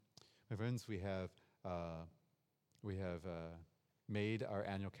My friends, we have made our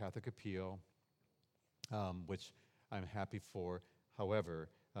annual Catholic appeal, which I'm happy for. However,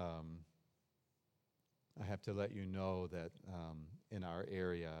 I have to let you know that in our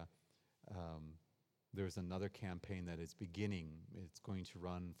area, there's another campaign that is beginning. It's going to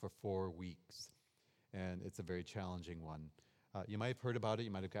run for 4 weeks, and it's a very challenging one. You might have heard about it.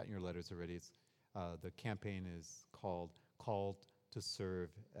 You might have gotten your letters already. The campaign is called Called to Serve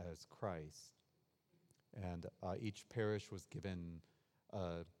as Christ. And each parish was given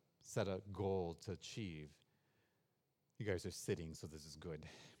a set a goal to achieve. You guys are sitting, so this is good.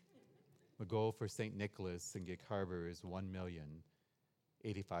 The goal for St. Nicholas in Gig Harbor is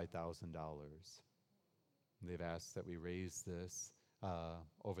 $1,085,000. They've asked that we raise this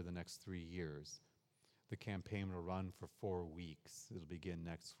over the next 3 years. The campaign will run for 4 weeks. It'll begin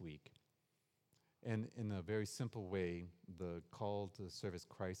next week. And in a very simple way, the Call to Serve as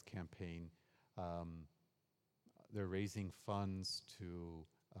Christ campaign, they're raising funds to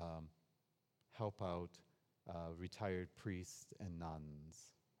help out retired priests and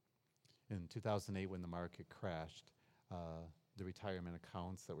nuns. In 2008, when the market crashed, the retirement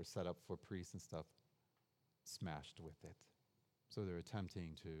accounts that were set up for priests and stuff smashed with it. So they're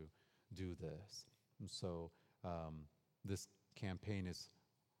attempting to do this. And so this campaign is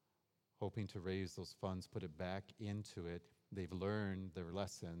hoping to raise those funds, put it back into it. They've learned their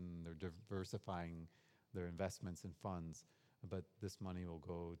lesson. They're diversifying their investments and funds. But this money will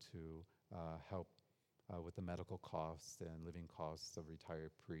go to help with the medical costs and living costs of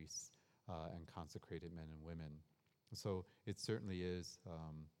retired priests and consecrated men and women. So it certainly is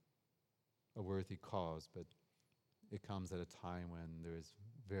a worthy cause, but it comes at a time when there is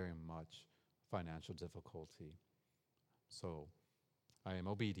very much financial difficulty. So I am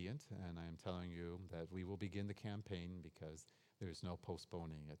obedient, and I am telling you that we will begin the campaign because there is no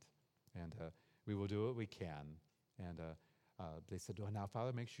postponing it. And we will do what we can. And they said, well, now,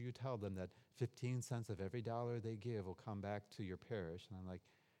 Father, make sure you tell them that 15 cents of every dollar they give will come back to your parish. And I'm like,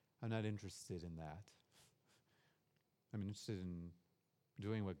 I'm not interested in that. I'm interested in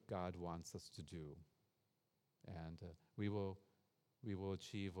doing what God wants us to do. And we will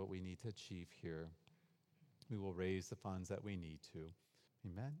achieve what we need to achieve here. We will raise the funds that we need to.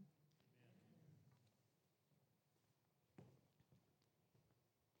 Amen.